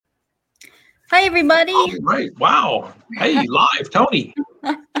Hi, everybody. All right. Wow. Hey, live, Tony.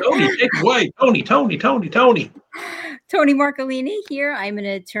 Tony, take it away. Tony. Tony Marcolini here. I'm an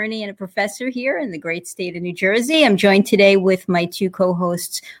attorney and a professor here in the great state of New Jersey. I'm joined today with my two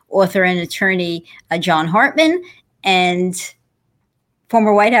co-hosts, author and attorney John Hartman and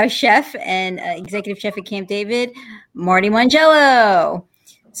former White House chef and executive chef at Camp David, Marty Mongello.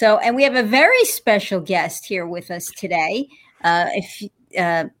 And we have a very special guest here with us today. I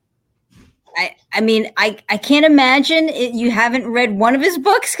can't imagine you haven't read one of his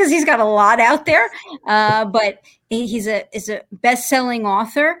books because he's got a lot out there. But he's a best-selling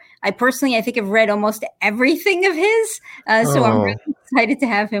author. I think I've read almost everything of his. So I'm really excited to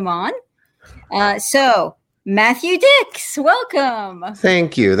have him on. So Matthew Dicks, welcome.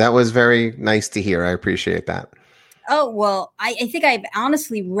 Thank you. That was very nice to hear. I appreciate that. Oh, well, I think I've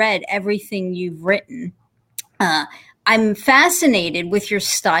honestly read everything you've written. I'm fascinated with your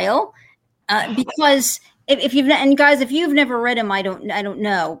style. Because if you've never read him, I don't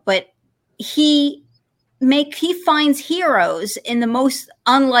know, but he finds heroes in the most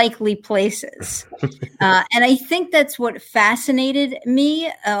unlikely places, and I think that's what fascinated me.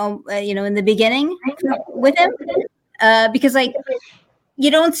 In the beginning with him, because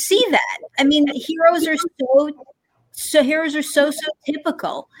you don't see that. I mean, heroes are so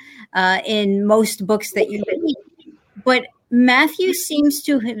typical in most books that you read, but Matthew seems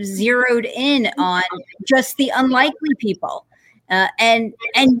to have zeroed in on just the unlikely people, and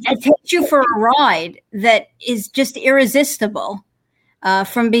it takes you for a ride that is just irresistible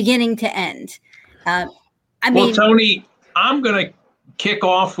from beginning to end. Tony, I'm going to kick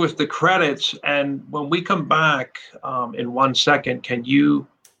off with the credits, and when we come back in 1 second, can you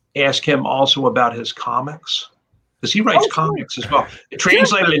ask him also about his comics? Because he writes comics as well. It's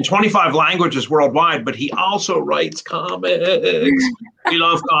translated in 25 languages worldwide, but he also writes comics. We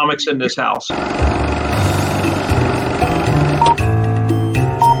love comics in this house.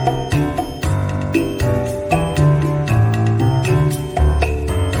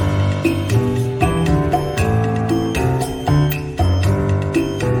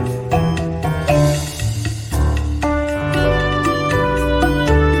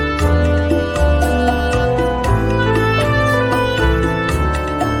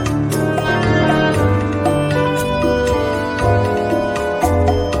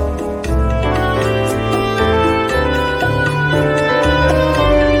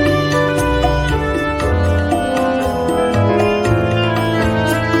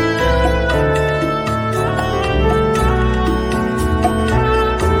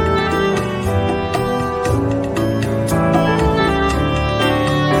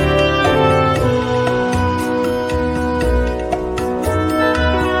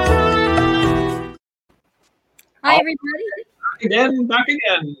 Back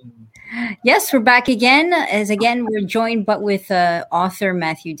again. Yes, we're back again. We're joined but with author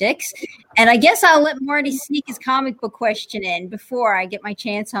Matthew Dicks. And I guess I'll let Marty sneak his comic book question in before I get my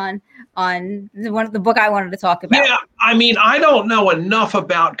chance on the book I wanted to talk about. Yeah, I don't know enough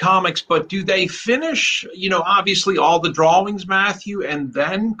about comics, but do they finish, obviously all the drawings, Matthew, and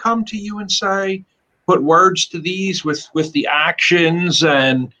then come to you and say, put words to these with the actions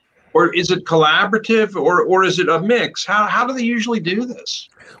and... Or is it collaborative, or is it a mix? How do they usually do this?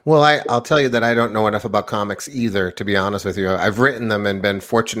 Well, I'll tell you that I don't know enough about comics either, to be honest with you. I've written them and been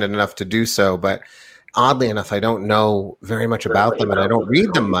fortunate enough to do so, but oddly enough, I don't know very much about them and I don't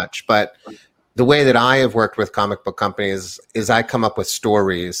read them much. But the way that I have worked with comic book companies is I come up with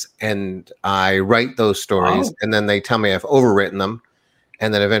stories and I write those stories and then they tell me I've overwritten them.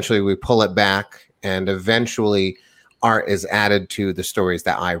 And then eventually we pull it back and eventually art is added to the stories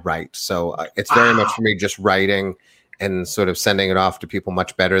that I write. So it's very much for me just writing and sort of sending it off to people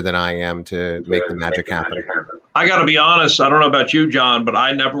much better than I am to make the magic happen. I got to be honest. I don't know about you, John, but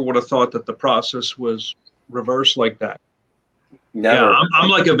I never would have thought that the process was reversed like that. Never. Yeah,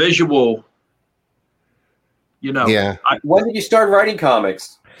 I'm like a visual, Yeah. When did you start writing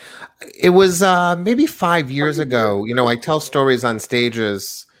comics? It was maybe 5 years ago. I tell stories on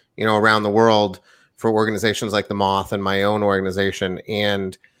stages, around the world for organizations like the Moth and my own organization.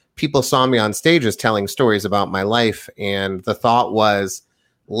 And people saw me on stages telling stories about my life. And the thought was,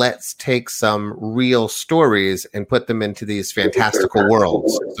 let's take some real stories and put them into these fantastical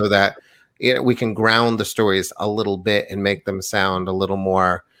worlds so that we can ground the stories a little bit and make them sound a little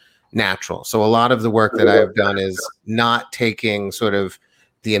more natural. So a lot of the work that I've done is not taking sort of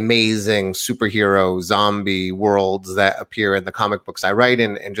the amazing superhero zombie worlds that appear in the comic books I write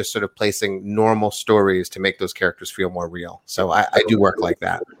in and just sort of placing normal stories to make those characters feel more real. So I do work like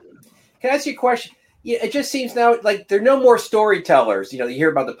that. Can I ask you a question? Yeah, it just seems now like there are no more storytellers. You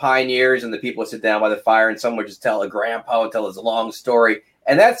hear about the pioneers and the people who sit down by the fire, and someone would just tell a grandpa would tell his long story,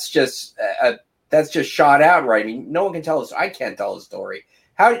 and that's just shot out, right? I mean, no one can tell us. I can't tell a story.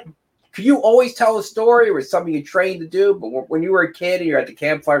 How could you always tell a story, or is something you trained to do? But when you were a kid and you're at the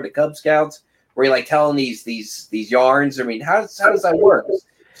campfire of the Cub Scouts, where you're like telling these yarns, I mean, how does that work?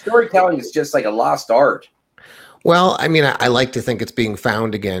 Storytelling is just like a lost art. Well, I mean, I like to think it's being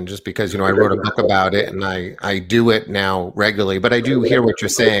found again just because, I wrote a book about it and I do it now regularly. But I do hear what you're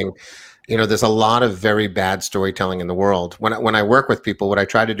saying. There's a lot of very bad storytelling in the world. When I work with people, what I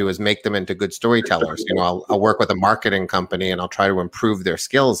try to do is make them into good storytellers. I'll work with a marketing company and I'll try to improve their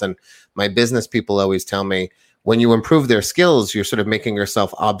skills. And my business people always tell me, when you improve their skills, you're sort of making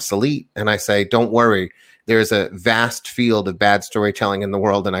yourself obsolete. And I say, don't worry. There's a vast field of bad storytelling in the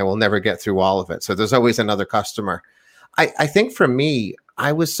world, and I will never get through all of it. So there's always another customer. I think for me,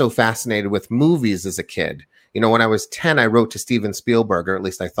 I was so fascinated with movies as a kid. When I was 10, I wrote to Steven Spielberg, or at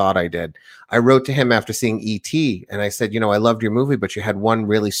least I thought I did. I wrote to him after seeing E.T., and I said, I loved your movie, but you had one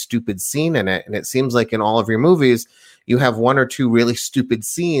really stupid scene in it. And it seems like in all of your movies, you have one or two really stupid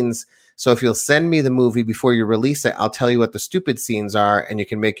scenes. So if you'll send me the movie before you release it, I'll tell you what the stupid scenes are, and you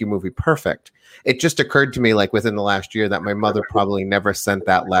can make your movie perfect. It just occurred to me, like within the last year, that my mother probably never sent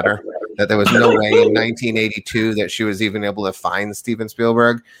that letter, that there was no way in 1982 that she was even able to find Steven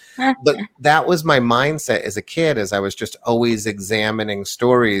Spielberg. But that was my mindset as a kid, as I was just always examining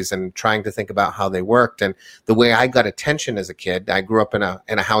stories and trying to think about how they worked. And the way I got attention as a kid, I grew up in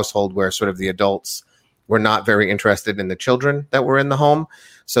a household where sort of the adults were not very interested in the children that were in the home.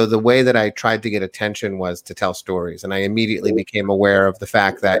 So the way that I tried to get attention was to tell stories. And I immediately became aware of the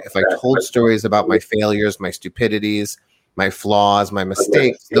fact that if I told stories about my failures, my stupidities, my flaws, my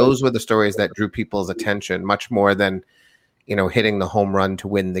mistakes, those were the stories that drew people's attention much more than, hitting the home run to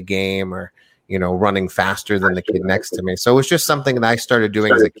win the game or, running faster than the kid next to me. So it was just something that I started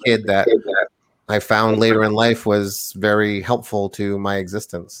doing as a kid that I found later in life was very helpful to my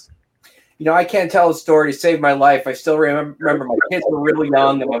existence. I can't tell a story to save my life. I still remember my kids were really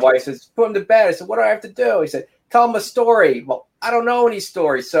young, and my wife says, put them to bed. I said, what do I have to do? He said, tell them a story. Well, I don't know any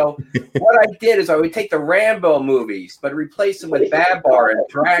stories. So what I did is I would take the Rambo movies, but replace them with Babar and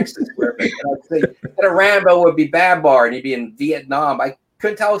Drax. And I'd say that a Rambo would be Babar, and he'd be in Vietnam. I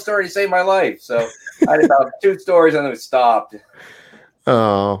couldn't tell a story to save my life. So I had about 2 stories, and then it stopped.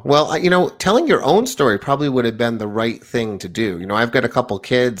 Oh, well, telling your own story probably would have been the right thing to do. I've got a couple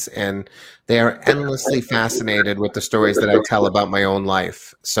kids and they are endlessly fascinated with the stories that I tell about my own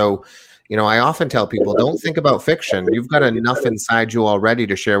life. So, I often tell people, don't think about fiction. You've got enough inside you already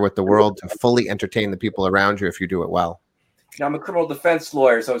to share with the world to fully entertain the people around you if you do it well. I'm a criminal defense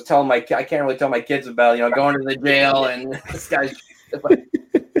lawyer, so I was telling I can't really tell my kids about, going to the jail and this guy's.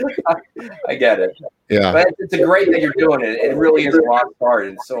 I get it. Yeah, but it's a great that you're doing it. It really is a lost art,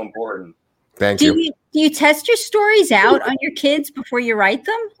 and it's so important. Thank you. Do you test your stories out on your kids before you write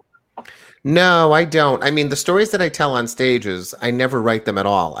them? No, I don't. I mean, the stories that I tell on stages, I never write them at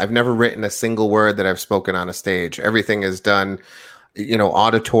all. I've never written a single word that I've spoken on a stage. Everything is done,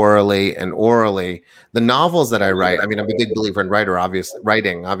 auditorily and orally. The novels that I write, I mean, I'm a big believer in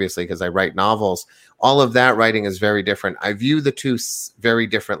writing, obviously, because I write novels. All of that writing is very different. I view the two very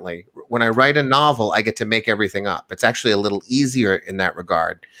differently. When I write a novel, I get to make everything up. It's actually a little easier in that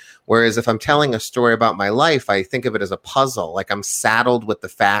regard. Whereas if I'm telling a story about my life, I think of it as a puzzle. Like I'm saddled with the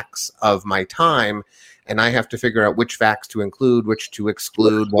facts of my time, and I have to figure out which facts to include, which to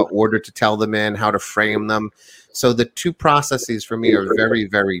exclude, what order to tell them in, how to frame them. So the two processes for me are very,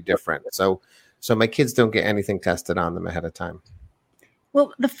 very different. So my kids don't get anything tested on them ahead of time.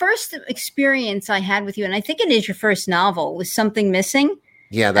 Well, the first experience I had with you, and I think it is your first novel, was Something Missing.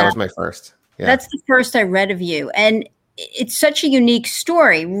 Yeah, that was my first. Yeah. That's the first I read of you. And it's such a unique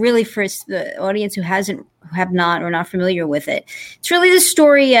story, really, for the audience who have not familiar with it. It's really the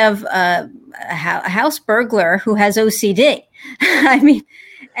story of a house burglar who has OCD. I mean,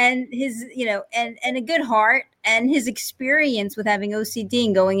 and his, and a good heart, and his experience with having OCD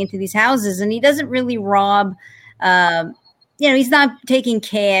and going into these houses. And he doesn't really rob, he's not taking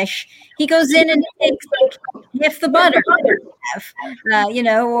cash. He goes in and takes like half the butter,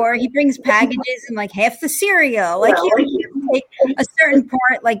 or he brings packages and like half the cereal. Like he take a certain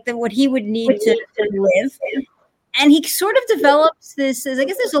part, like what he would need to live. And he sort of develops this, I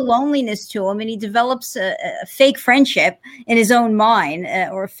guess there's a loneliness to him, and he develops a fake friendship in his own mind,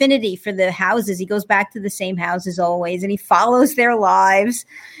 or affinity for the houses. He goes back to the same houses always, and he follows their lives,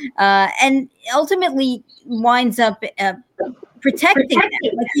 and ultimately winds up protecting them.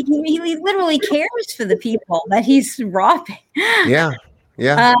 Like he literally cares for the people that he's robbing. Yeah.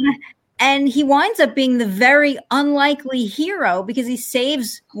 And he winds up being the very unlikely hero because he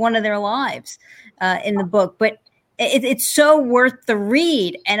saves one of their lives in the book. But it's so worth the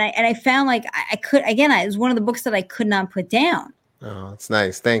read. And I found like I could, again, it was one of the books that I could not put down. Oh, it's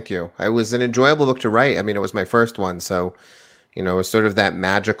nice. Thank you. It was an enjoyable book to write. I mean, it was my first one. So, you know, it was sort of that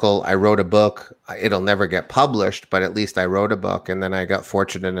magical, I wrote a book. It'll never get published, but at least I wrote a book. And then I got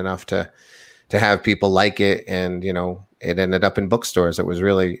fortunate enough to have people like it. And, you know, it ended up in bookstores. It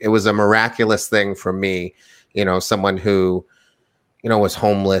was a miraculous thing for me, you know, someone who, you know, was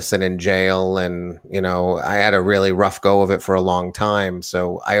homeless and in jail. And, you know, I had a really rough go of it for a long time.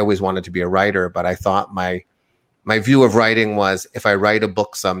 So I always wanted to be a writer, but I thought my view of writing was if I write a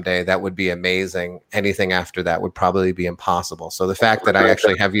book someday, that would be amazing. Anything after that would probably be impossible. So the fact that I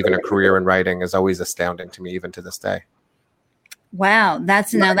actually have even a career in writing is always astounding to me, even to this day. Wow.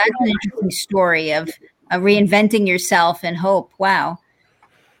 That's an interesting story of reinventing yourself and hope. Wow.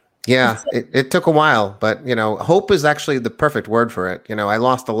 Yeah, it took a while, but, you know, hope is actually the perfect word for it. You know, I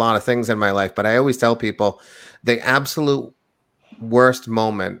lost a lot of things in my life, but I always tell people the absolute worst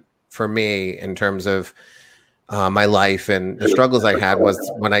moment for me in terms of my life and the struggles I had was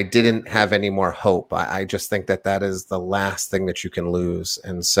when I didn't have any more hope. I just think that is the last thing that you can lose.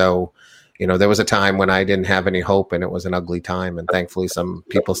 And so, you know, there was a time when I didn't have any hope and it was an ugly time. And thankfully some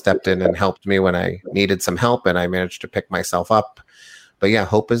people stepped in and helped me when I needed some help and I managed to pick myself up. But yeah,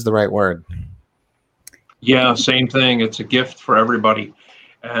 hope is the right word. Yeah, same thing. It's a gift for everybody.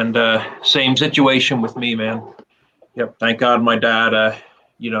 And same situation with me, man. Yep. Thank God my dad,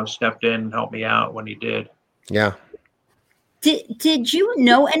 stepped in and helped me out when he did. Yeah. Did you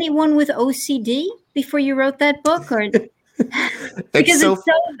know anyone with OCD before you wrote that book, or because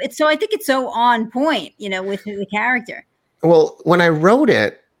it's so I think it's so on point, you know, with the character. Well, when I wrote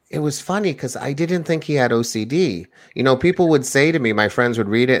it was funny because I didn't think he had OCD. You know, people would say to me, my friends would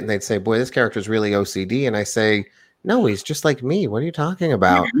read it and they'd say, "Boy, this character's really OCD," and I say, "No, he's just like me. What are you talking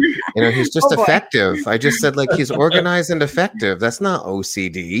about? You know, he's just effective." I just said, like, he's organized and effective. That's not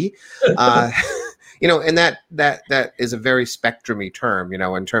OCD. You know, and that is a very spectrum-y term, you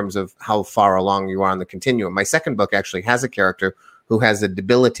know, in terms of how far along you are on the continuum. My second book actually has a character who has a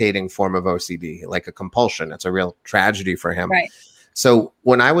debilitating form of OCD, like a compulsion. It's a real tragedy for him. Right. So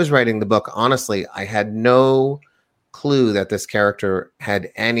when I was writing the book, honestly, I had no clue that this character had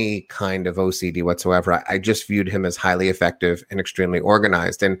any kind of OCD whatsoever. I just viewed him as highly effective and extremely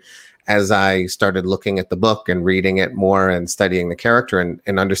organized. And as I started looking at the book and reading it more and studying the character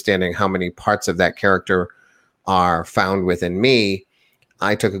and understanding how many parts of that character are found within me,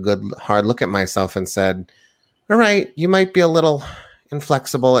 I took a good hard look at myself and said, all right, you might be a little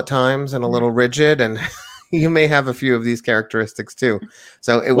inflexible at times and a little rigid, and you may have a few of these characteristics too.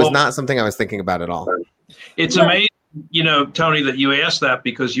 So it was not something I was thinking about at all. It's amazing, you know, Tony, that you asked that,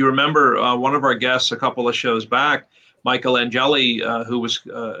 because you remember one of our guests a couple of shows back, Michael Angeli, who was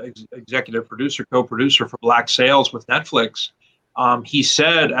executive producer, co-producer for Black Sails with Netflix. He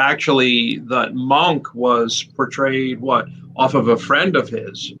said actually that Monk was portrayed off of a friend of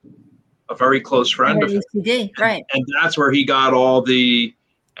his, a very close friend of his. Right. And that's where he got all the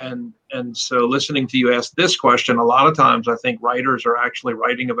and so listening to you ask this question, a lot of times I think writers are actually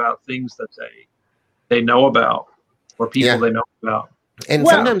writing about things that they know about, or people they know about. And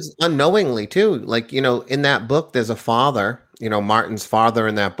sometimes unknowingly too, like, you know, in that book, there's a father, you know, Martin's father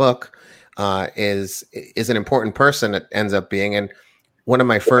in that book is an important person. It ends up being. And one of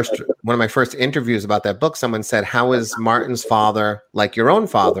my first interviews about that book, someone said, "How is Martin's father like your own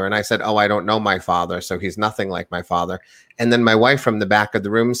father?" And I said, "Oh, I don't know my father, so he's nothing like my father." And then my wife from the back of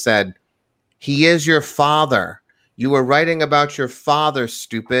the room said, "He is your father. You were writing about your father,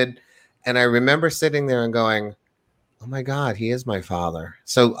 stupid." And I remember sitting there and going, oh my God, he is my father.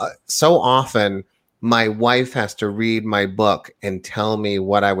 So often my wife has to read my book and tell me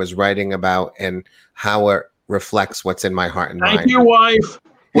what I was writing about and how it reflects what's in my heart and mind. Thank you, wife.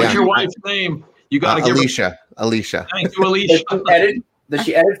 What's your wife's name? You got to give Alicia. Alicia. Thank you, Alicia. Does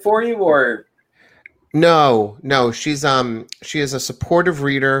she edit for you, or? No. She is a supportive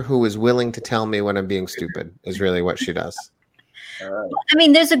reader who is willing to tell me when I'm being stupid, is really what she does. I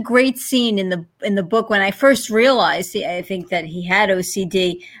mean, there's a great scene in the book when I first realized, I think, that he had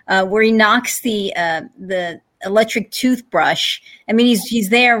OCD, where he knocks the electric toothbrush. I mean, he's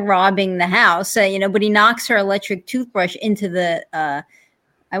there robbing the house, but he knocks her electric toothbrush into the.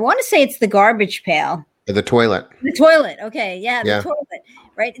 I want to say it's the garbage pail. The toilet. The toilet. Okay, the toilet.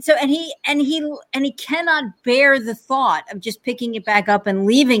 Right. So and he cannot bear the thought of just picking it back up and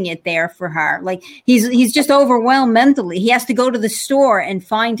leaving it there for her. Like he's just overwhelmed mentally. He has to go to the store and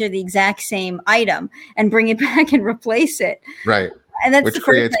find her the exact same item and bring it back and replace it. Right. and that's which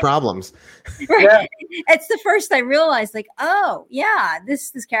creates problems. Right. Yeah. It's the first I realized, like, oh yeah,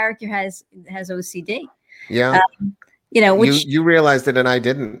 this character has OCD. Yeah. Which you realized it and I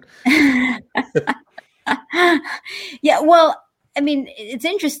didn't. Yeah. Well, I mean, it's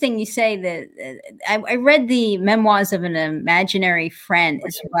interesting you say that. I read the Memoirs of an Imaginary Friend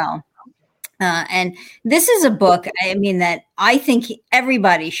as well. And this is a book, I mean, that I think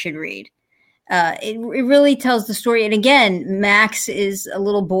everybody should read. It really tells the story. And again, Max is a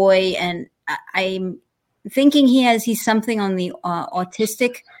little boy, and I'm thinking he's something on the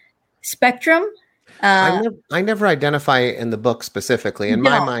autistic spectrum. I never identify it in the book specifically. In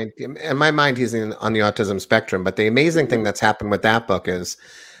my mind, he's on the autism spectrum. But the amazing thing that's happened with that book is,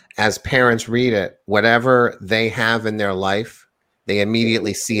 as parents read it, whatever they have in their life, they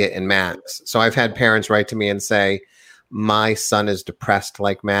immediately see it in Max. So I've had parents write to me and say, my son is depressed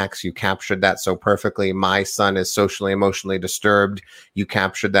like Max. You captured that so perfectly. My son is socially, emotionally disturbed. You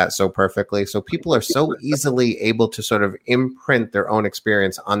captured that so perfectly. So people are so easily able to sort of imprint their own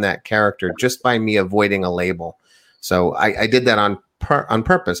experience on that character just by me avoiding a label. So I did that on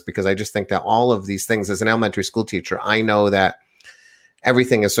purpose, because I just think that all of these things, as an elementary school teacher, I know that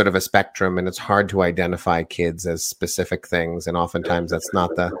everything is sort of a spectrum, and it's hard to identify kids as specific things. And oftentimes that's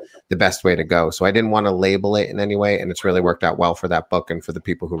not the best way to go. So I didn't want to label it in any way. And it's really worked out well for that book and for the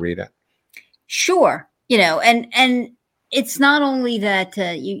people who read it. Sure. And it's not only that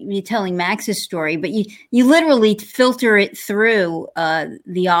you're telling Max's story, but you literally filter it through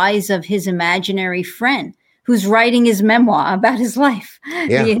the eyes of his imaginary friend, who's writing his memoir about his life,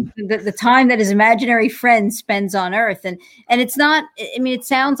 the time that his imaginary friend spends on Earth. And it's not, I mean, it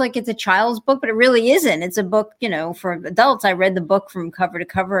sounds like it's a child's book, but it really isn't. It's a book, for adults. I read the book from cover to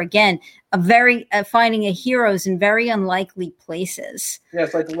cover. Again, finding a heroes in very unlikely places. Yeah,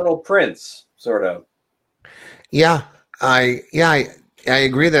 it's like The Little Prince, sort of. Yeah, I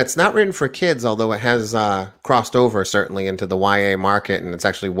agree that it's not written for kids, although it has crossed over certainly into the YA market, and it's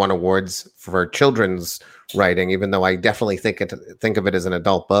actually won awards for children's writing, even though I definitely think of it as an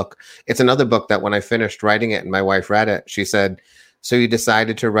adult book. It's another book that when I finished writing it and my wife read it, she said, "So you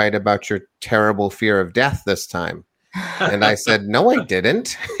decided to write about your terrible fear of death this time?" And I said, "No, I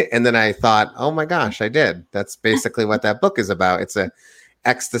didn't." And then I thought, oh my gosh, I did. That's basically what that book is about. It's a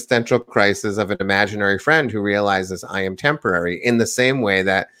existential crisis of an imaginary friend who realizes I am temporary, in the same way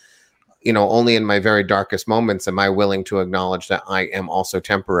that, only in my very darkest moments am I willing to acknowledge that I am also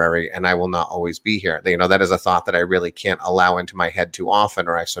temporary and I will not always be here. That is a thought that I really can't allow into my head too often,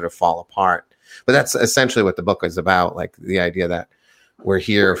 or I sort of fall apart. But that's essentially what the book is about, like the idea that we're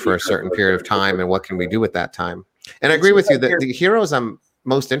here for a certain period of time, and what can we do with that time? And I agree with you that the heroes I'm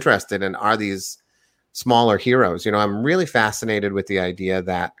most interested in are these smaller heroes. I'm really fascinated with the idea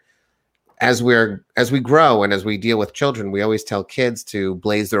that as we grow and as we deal with children, we always tell kids to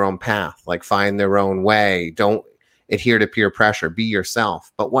blaze their own path, like find their own way. Don't adhere to peer pressure, be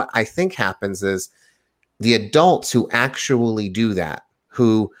yourself. But what I think happens is the adults who actually do that,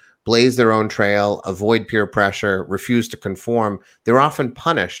 who blaze their own trail, avoid peer pressure, refuse to conform, they're often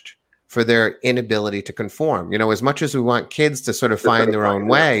punished for their inability to conform. As much as we want kids to sort of find their own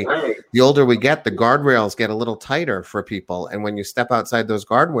way, the older we get, the guardrails get a little tighter for people. And when you step outside those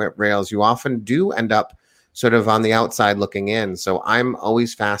guardrails, you often do end up sort of on the outside looking in. So I'm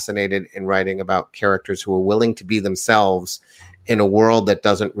always fascinated in writing about characters who are willing to be themselves in a world that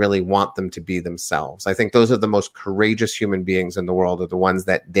doesn't really want them to be themselves. I think those are the most courageous human beings in the world, are the ones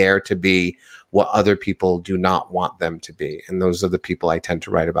that dare to be what other people do not want them to be. And those are the people I tend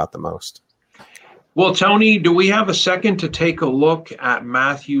to write about the most. Well, Tony, do we have a second to take a look at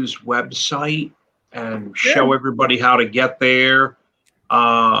Matthew's website and show everybody how to get there?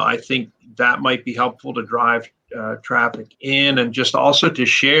 I think that might be helpful to drive traffic in, and just also to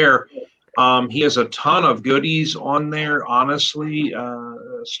share. He has a ton of goodies on there, honestly,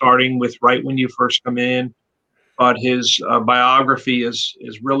 starting with right when you first come in. But his biography is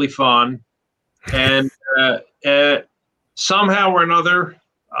really fun. And somehow or another,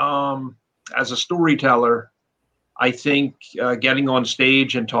 as a storyteller, I think getting on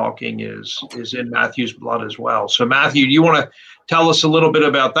stage and talking is in Matthew's blood as well. So, Matthew, do you want to tell us a little bit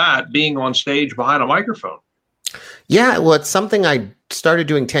about that, being on stage behind a microphone? Yeah, well, it's something I started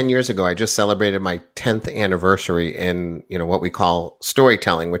doing 10 years ago. I just celebrated my 10th anniversary in, what we call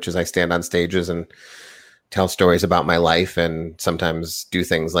storytelling, which is I stand on stages and tell stories about my life, and sometimes do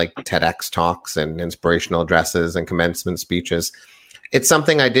things like TEDx talks and inspirational addresses and commencement speeches. It's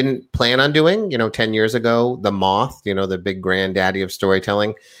something I didn't plan on doing. 10 years ago, The Moth, the big granddaddy of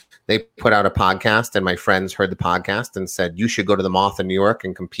storytelling, they put out a podcast, and my friends heard the podcast and said, "You should go to The Moth in New York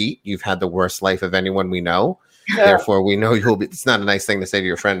and compete. You've had the worst life of anyone we know." Therefore, we know you'll be. It's not a nice thing to say to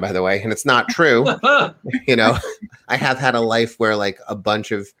your friend, by the way, and it's not true. You know, I have had a life where like a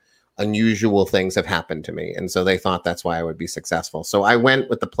bunch of unusual things have happened to me, and so they thought that's why I would be successful. So I went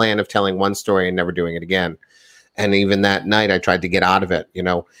with the plan of telling one story and never doing it again. And even that night, I tried to get out of it. You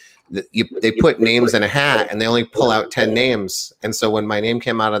know, they put names in a hat and they only pull out 10 names. And so when my name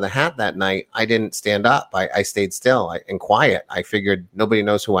came out of the hat that night, I didn't stand up. I stayed still and quiet. I figured nobody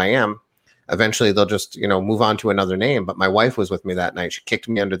knows who I am. Eventually, they'll just, you know, move on to another name. But my wife was with me that night. She kicked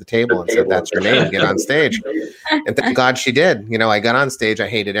me under the table and said, "That's your name. Get on stage." And thank God she did. You know, I got on stage. I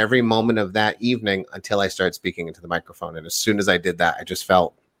hated every moment of that evening until I started speaking into the microphone. And as soon as I did that, I just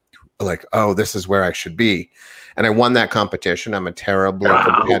felt like, oh, this is where I should be. And I won that competition. I'm a terribly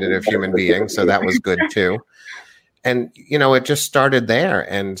competitive human being, so that was good too. And, you know, it just started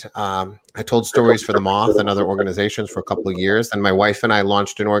there. And I told stories for the Moth and other organizations for a couple of years. And my wife and I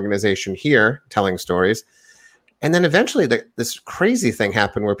launched an organization here telling stories. And then eventually this crazy thing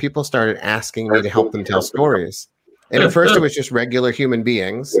happened where people started asking me to help them tell stories. And at first it was just regular human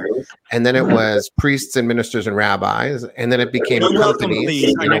beings. And then it was priests and ministers and rabbis. And then it became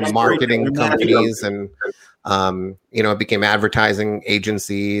companies, you know, marketing companies and you know, it became advertising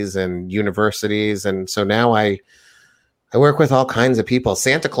agencies and universities. And so now I work with all kinds of people.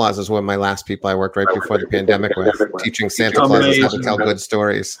 Santa Claus is one of my last people I worked right before the pandemic with, teaching Santa Claus how to tell good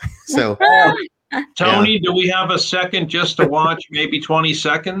stories. So, Tony, do we have a second just to watch maybe 20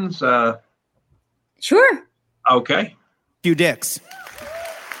 seconds? Sure. Okay. Few dicks.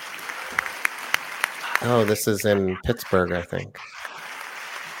 Oh, this is in Pittsburgh, I think.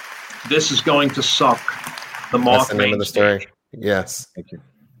 This is going to suck. The Moth. That's the name of the story. Yes. Thank you.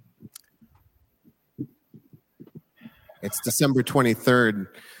 It's December 23rd,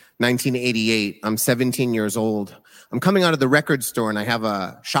 1988. I'm 17 years old. I'm coming out of the record store and I have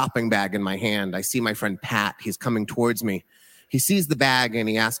a shopping bag in my hand. I see my friend Pat. He's coming towards me. He sees the bag and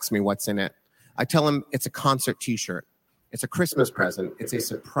he asks me what's in it. I tell him it's a concert t-shirt. It's a Christmas present. It's a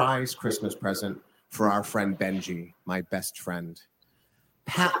surprise Christmas present for our friend Benji, my best friend.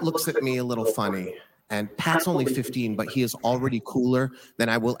 Pat looks at me a little funny. And Pat's only 15, but he is already cooler than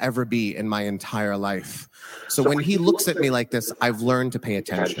I will ever be in my entire life. So when he looks at me like this, I've learned to pay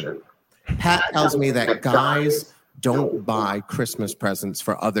attention. Pat tells me that guys don't buy Christmas presents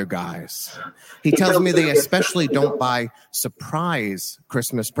for other guys. He tells me they especially don't buy surprise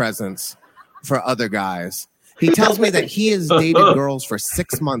Christmas presents for other guys. He tells me that he has dated girls for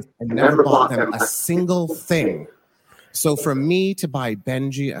 6 months and never bought them a single thing. So for me to buy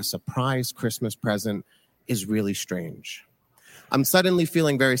Benji a surprise Christmas present is really strange. I'm suddenly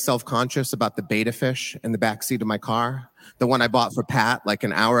feeling very self-conscious about the betta fish in the backseat of my car, the one I bought for Pat like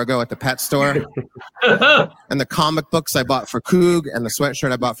an hour ago at the pet store, and the comic books I bought for Coog and the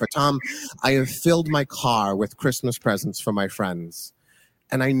sweatshirt I bought for Tom. I have filled my car with Christmas presents for my friends.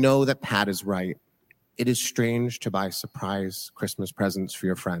 And I know that Pat is right. It is strange to buy surprise Christmas presents for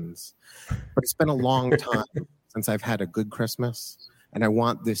your friends. But it's been a long time since I've had a good Christmas, and I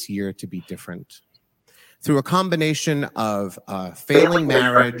want this year to be different. Through a combination of failing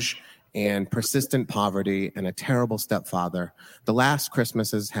marriage and persistent poverty and a terrible stepfather, the last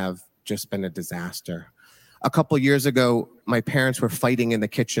Christmases have just been a disaster. A couple years ago, my parents were fighting in the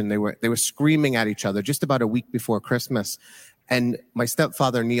kitchen. They were screaming at each other just about a week before Christmas. And my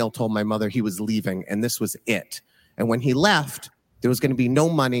stepfather, Neil, told my mother he was leaving, and this was it. And when he left, there was going to be no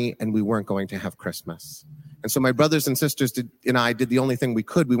money, and we weren't going to have Christmas. And so my brothers and sisters and I did the only thing we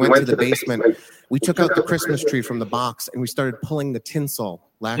could. We went to the basement. We took out the Christmas tree from the box, and we started pulling the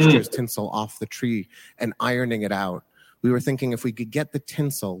tinsel, last year's tinsel, off the tree and ironing it out. We were thinking if we could get the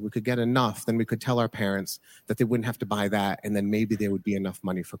tinsel, we could get enough, then we could tell our parents that they wouldn't have to buy that, and then maybe there would be enough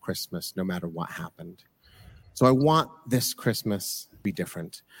money for Christmas no matter what happened. So I want this Christmas to be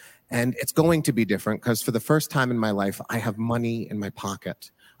different. And it's going to be different because for the first time in my life, I have money in my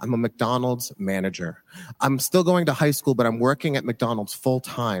pocket. I'm a McDonald's manager. I'm still going to high school, but I'm working at McDonald's full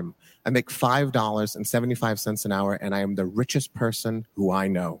time. I make $5.75 an hour, and I am the richest person who I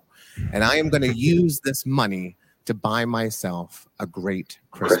know. And I am going to use this money to buy myself a great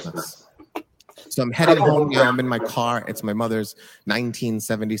Christmas. So I'm headed home now. I'm in my car. It's my mother's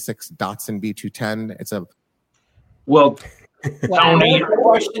 1976 Datsun B210. It's a... Well, Tony,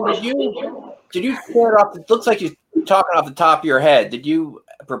 question, did you start off? It looks like you're talking off the top of your head. Did you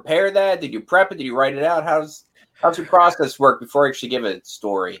prepare that? Did you prep it? Did you write it out? How's your process work before you actually give a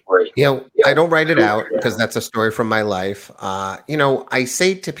story? Yeah, I don't write it out because that's a story from my life. I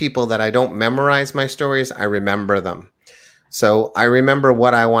say to people that I don't memorize my stories, I remember them. So I remember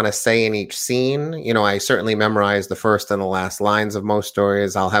what I want to say in each scene. You know, I certainly memorize the first and the last lines of most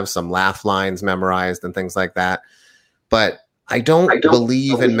stories. I'll have some laugh lines memorized and things like that. But I don't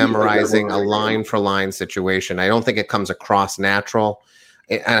believe in memorizing a line for line situation. I don't think it comes across natural.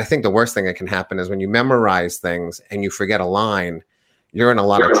 And I think the worst thing that can happen is when you memorize things and you forget a line, you're in a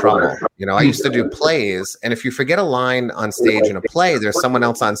lot of trouble. You know, I used to do plays, and if you forget a line on stage in a play, there's someone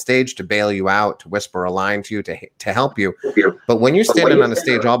else on stage to bail you out, to whisper a line to you, to help you. But when you're standing on the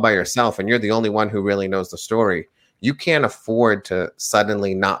stage all by yourself and you're the only one who really knows the story, you can't afford to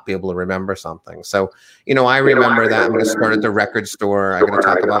suddenly not be able to remember something. So, you know, I remember that I'm going to start at the record store. I'm going to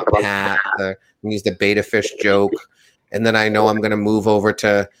talk about Pat, use the beta fish joke. And then I know I'm going to move over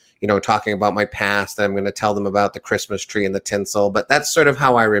to, you know, talking about my past. I'm going to tell them about the Christmas tree and the tinsel, but that's sort of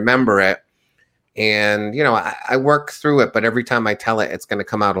how I remember it. And, you know, I work through it, but every time I tell it, it's going to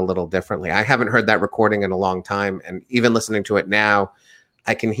come out a little differently. I haven't heard that recording in a long time. And even listening to it now,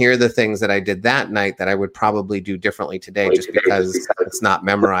 I can hear the things that I did that night that I would probably do differently today, just because it's not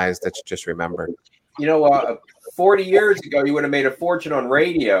memorized. It's just remembered. You know, 40 years ago, you would have made a fortune on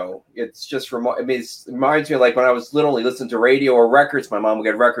radio. It's just, it reminds me of like when I was little, I listened to radio or records. My mom would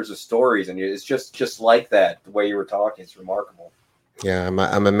get records of stories, and it's just like that. The way you were talking, it's remarkable. Yeah,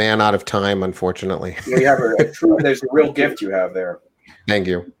 I'm a man out of time, unfortunately. You have there's a real gift you have there. Thank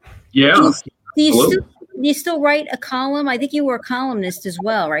you. Yeah. Do you still write a column? I think you were a columnist as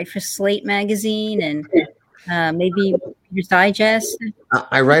well, right? For Slate magazine and maybe Reader's Digest.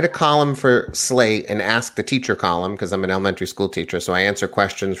 I write a column for Slate, and Ask the Teacher column, because I'm an elementary school teacher. So I answer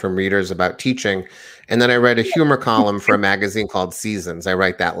questions from readers about teaching. And then I write a humor column for a magazine called Seasons. I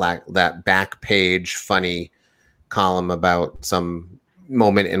write that back page funny column about some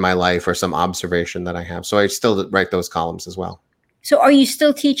moment in my life or some observation that I have. So I still write those columns as well. So are you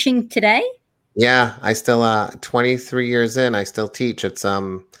still teaching today? Yeah, I still 23 years in, I still teach. It's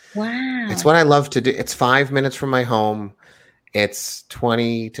wow. It's what I love to do. It's 5 minutes from my home. It's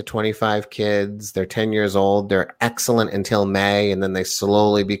 20 to 25 kids. They're 10 years old. They're excellent until May, and then they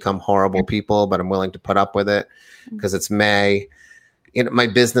slowly become horrible people, but I'm willing to put up with it because it's May. You know, my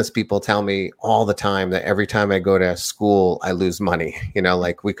business people tell me all the time that every time I go to school, I lose money. You know,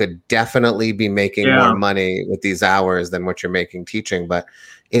 like we could definitely be making more money with these hours than what you're making teaching, but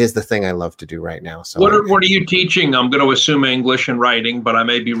it is the thing I love to do right now. So what are you teaching? I'm going to assume English and writing, but I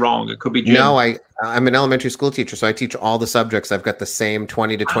may be wrong. It could be gym. No, I'm an elementary school teacher, so I teach all the subjects. I've got the same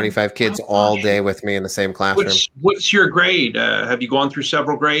 20 to 25 kids all day with me in the same classroom. What's your grade? Have you gone through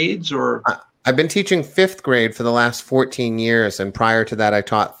several grades, or? I've been teaching 5th grade for the last 14 years. And prior to that, I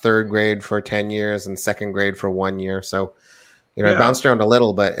taught 3rd grade for 10 years and 2nd grade for 1 year. So, you know, I bounced around a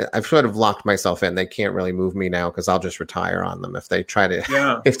little, but I've sort of locked myself in. They can't really move me now because I'll just retire on them if they try to.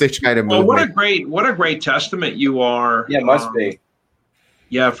 Yeah. If they try to move. Well, what a great testament you are. Yeah, it must be.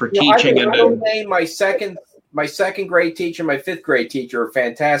 Yeah, for teaching. I would say my second grade teacher, my 5th grade teacher are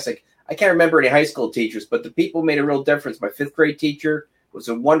fantastic. I can't remember any high school teachers, but the people made a real difference. My 5th grade teacher was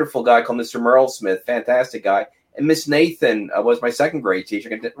a wonderful guy called Mr. Merle Smith, fantastic guy. And Miss Nathan was my 2nd grade teacher.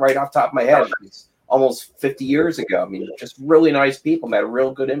 I get right off the top of my head. It's almost 50 years ago. I mean, just really nice people, made a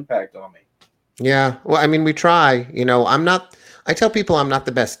real good impact on me. Yeah. Well, I mean, we try. You know, I tell people I'm not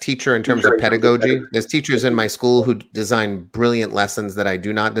the best teacher in terms of pedagogy. There's teachers in my school who design brilliant lessons that I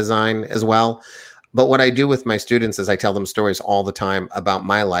do not design as well. But what I do with my students is I tell them stories all the time about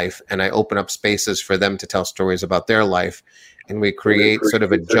my life, and I open up spaces for them to tell stories about their life. And we create sort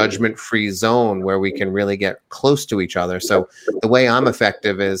of a judgment-free zone where we can really get close to each other. So the way I'm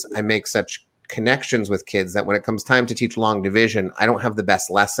effective is I make such connections with kids that when it comes time to teach long division, I don't have the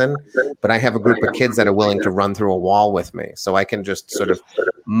best lesson, but I have a group of kids that are willing to run through a wall with me. So I can just sort of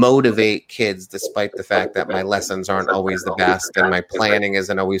motivate kids despite the fact that my lessons aren't always the best and my planning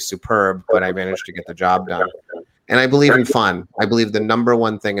isn't always superb, but I managed to get the job done. And I believe in fun. I believe the number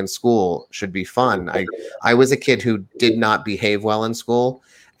one thing in school should be fun. I was a kid who did not behave well in school.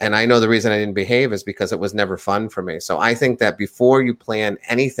 And I know the reason I didn't behave is because it was never fun for me. So I think that before you plan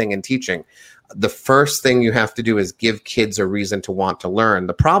anything in teaching, the first thing you have to do is give kids a reason to want to learn.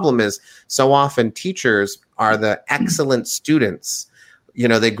 The problem is so often teachers are the excellent students. You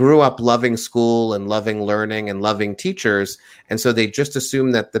know, they grew up loving school and loving learning and loving teachers. And so they just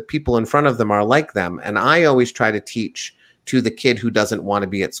assume that the people in front of them are like them. And I always try to teach to the kid who doesn't want to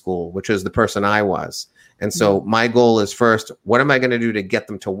be at school, which is the person I was. And so my goal is first, what am I going to do to get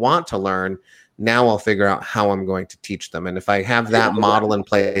them to want to learn? Now I'll figure out how I'm going to teach them. And if I have that model in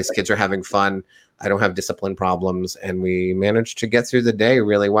place, kids are having fun, I don't have discipline problems, and we manage to get through the day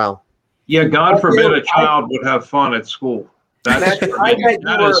really well. Yeah, God forbid a child would have fun at school. That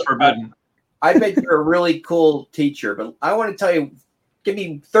is forbidden. I bet you're a really cool teacher, but I want to tell you, give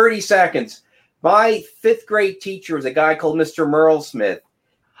me 30 seconds. My 5th grade teacher was a guy called Mr. Merle Smith.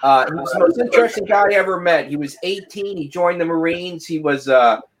 He was the most interesting guy I ever met. He was 18. He joined the Marines. He was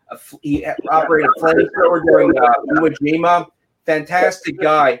he operated a flamethrower during Iwo Jima. Fantastic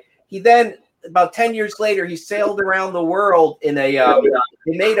guy. He then, about 10 years later, he sailed around the world in a.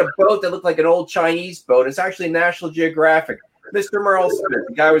 He made a boat that looked like an old Chinese boat. It's actually National Geographic. Mr. Merle Smith.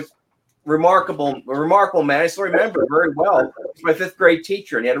 The guy was a remarkable man. I still remember very well. He's my 5th grade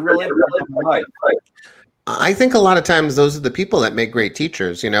teacher, and he had a real impact on my life. I think a lot of times those are the people that make great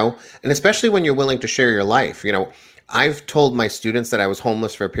teachers, and especially when you're willing to share your life. I've told my students that I was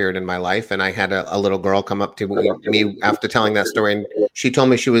homeless for a period in my life, and I had a little girl come up to me after telling that story, and she told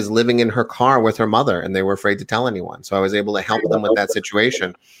me she was living in her car with her mother, and they were afraid to tell anyone. So I was able to help them with that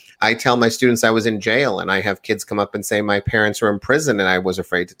situation. I tell my students I was in jail, and I have kids come up and say my parents were in prison, and I was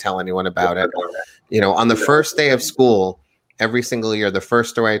afraid to tell anyone about it. On the first day of school, every single year, the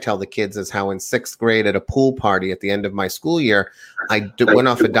first story I tell the kids is how in 6th grade at a pool party at the end of my school year, I went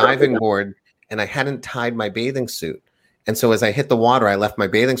off a diving board and I hadn't tied my bathing suit. And so as I hit the water, I left my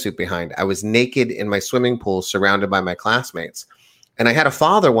bathing suit behind. I was naked in my swimming pool surrounded by my classmates. And I had a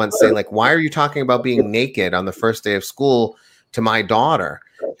father once say, why are you talking about being naked on the first day of school to my daughter?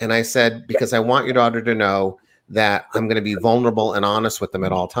 And I said, because I want your daughter to know that I'm going to be vulnerable and honest with them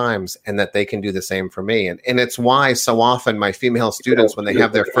at all times, and that they can do the same for me. And it's why so often my female students, when they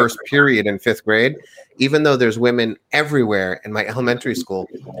have their first period in 5th grade, even though there's women everywhere in my elementary school,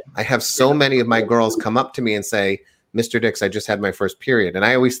 I have so many of my girls come up to me and say, Mr. Dix, I just had my first period. And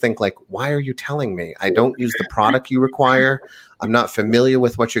I always think why are you telling me? I don't use the product you require. I'm not familiar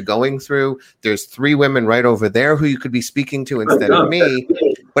with what you're going through. There's 3 women right over there who you could be speaking to instead of me.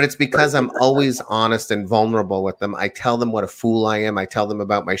 But it's because I'm always honest and vulnerable with them. I tell them what a fool I am. I tell them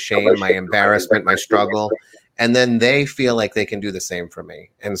about my shame, my embarrassment, my struggle. And then they feel like they can do the same for me.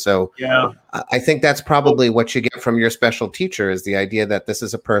 And so I think that's probably what you get from your special teacher, is the idea that this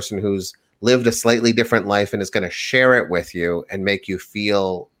is a person who's lived a slightly different life and is going to share it with you and make you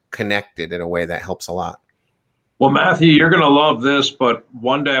feel connected in a way that helps a lot. Well, Matthew, you're going to love this, but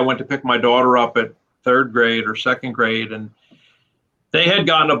one day I went to pick my daughter up at 3rd grade or 2nd grade, and they had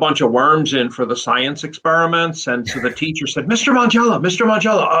gotten a bunch of worms in for the science experiments. And so the teacher said, Mr.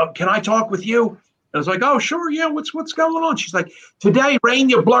 Mongella, can I talk with you? And I was like, oh, sure. Yeah. What's going on? She's like, today,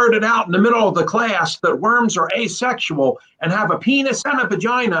 Raina blurted out in the middle of the class that worms are asexual and have a penis and a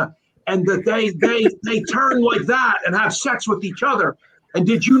vagina, and that they turn like that and have sex with each other. And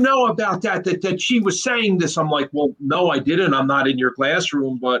did you know about that she was saying this? I'm like, well, no, I didn't. I'm not in your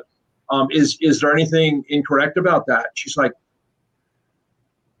classroom, but is there anything incorrect about that? She's like,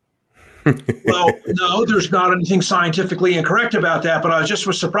 well, no, there's not anything scientifically incorrect about that, but I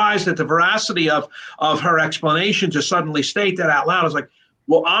was surprised at the veracity of her explanation to suddenly state that out loud. I was like,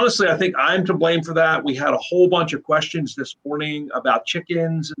 well, honestly, I think I'm to blame for that. We had a whole bunch of questions this morning about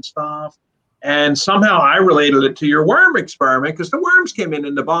chickens and stuff, and somehow I related it to your worm experiment, because the worms came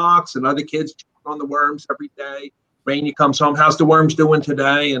in the box and other kids check on the worms every day. Rainy comes home, how's the worms doing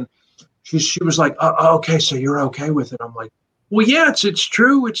today? And she was like, okay, so you're okay with it. I'm like, well, yeah, it's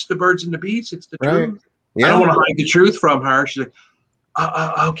true. It's the birds and the bees. It's the truth. Yeah. I don't want to hide the truth from her. She's like,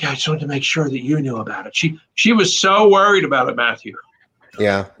 okay, I just wanted to make sure that you knew about it. She was so worried about it, Matthew.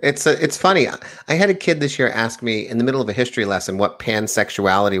 Yeah, it's funny. I had a kid this year ask me in the middle of a history lesson what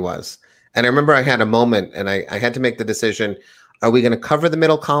pansexuality was. And I remember I had a moment, and I had to make the decision, are we going to cover the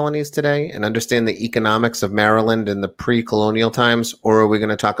middle colonies today and understand the economics of Maryland in the pre-colonial times, or are we going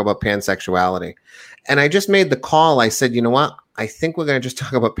to talk about pansexuality? And I just made the call. I said, you know what? I think we're going to just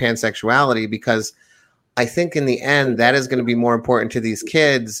talk about pansexuality, because I think in the end, that is going to be more important to these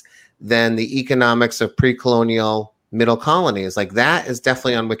kids than the economics of pre-colonial middle colonies. Like, that is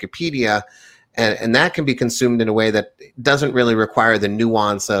definitely on Wikipedia, and that can be consumed in a way that doesn't really require the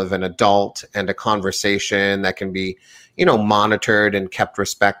nuance of an adult and a conversation that can be, monitored and kept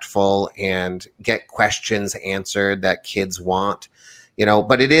respectful and get questions answered that kids want,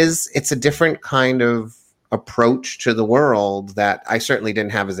 but it's a different kind of approach to the world that I certainly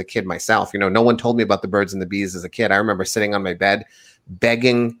didn't have as a kid myself. No one told me about the birds and the bees as a kid. I remember sitting on my bed,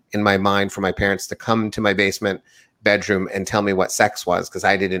 begging in my mind for my parents to come to my basement bedroom and tell me what sex was, because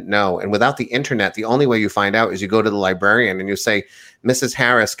I didn't know. And without the internet, the only way you find out is you go to the librarian and you say, Mrs.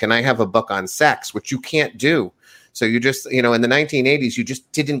 Harris, can I have a book on sex? Which you can't do. So you just, in the 1980s, you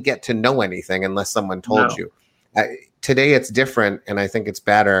just didn't get to know anything unless someone told you. Today it's different, and I think it's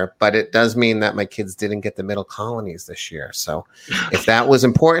better, but it does mean that my kids didn't get the middle colonies this year. So if that was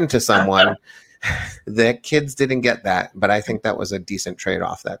important to someone, The kids didn't get that, but I think that was a decent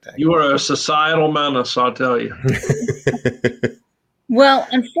trade-off that day. You are a societal menace, I'll tell you. Well,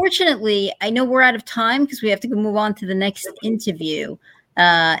 unfortunately, I know we're out of time because we have to move on to the next interview.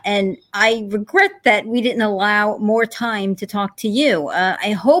 And I regret that we didn't allow more time to talk to you.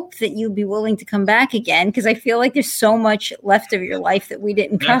 I hope that you'd be willing to come back again because I feel like there's so much left of your life that we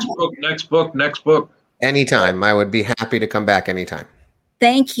didn't cover. Next book. Anytime. I would be happy to come back anytime.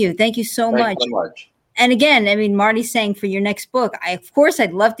 Thank you. Thank you so much. Thanks so much. And again, I mean, Marty's saying for your next book, of course,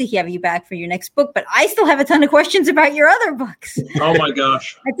 I'd love to have you back for your next book, but I still have a ton of questions about your other books. Oh my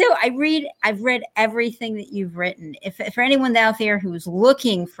gosh. I do. I've read everything that you've written. If for anyone out there who's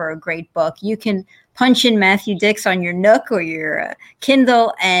looking for a great book, you can punch in Matthew Dicks on your Nook or your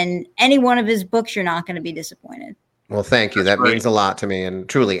Kindle, and any one of his books, you're not going to be disappointed. Well, thank you. That's That great. means a lot to me. And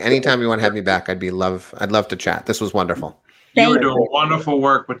truly, anytime you want to have me back, I'd love to chat. This was wonderful. You are doing wonderful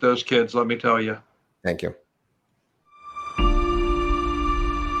work with those kids, let me tell you. Thank you.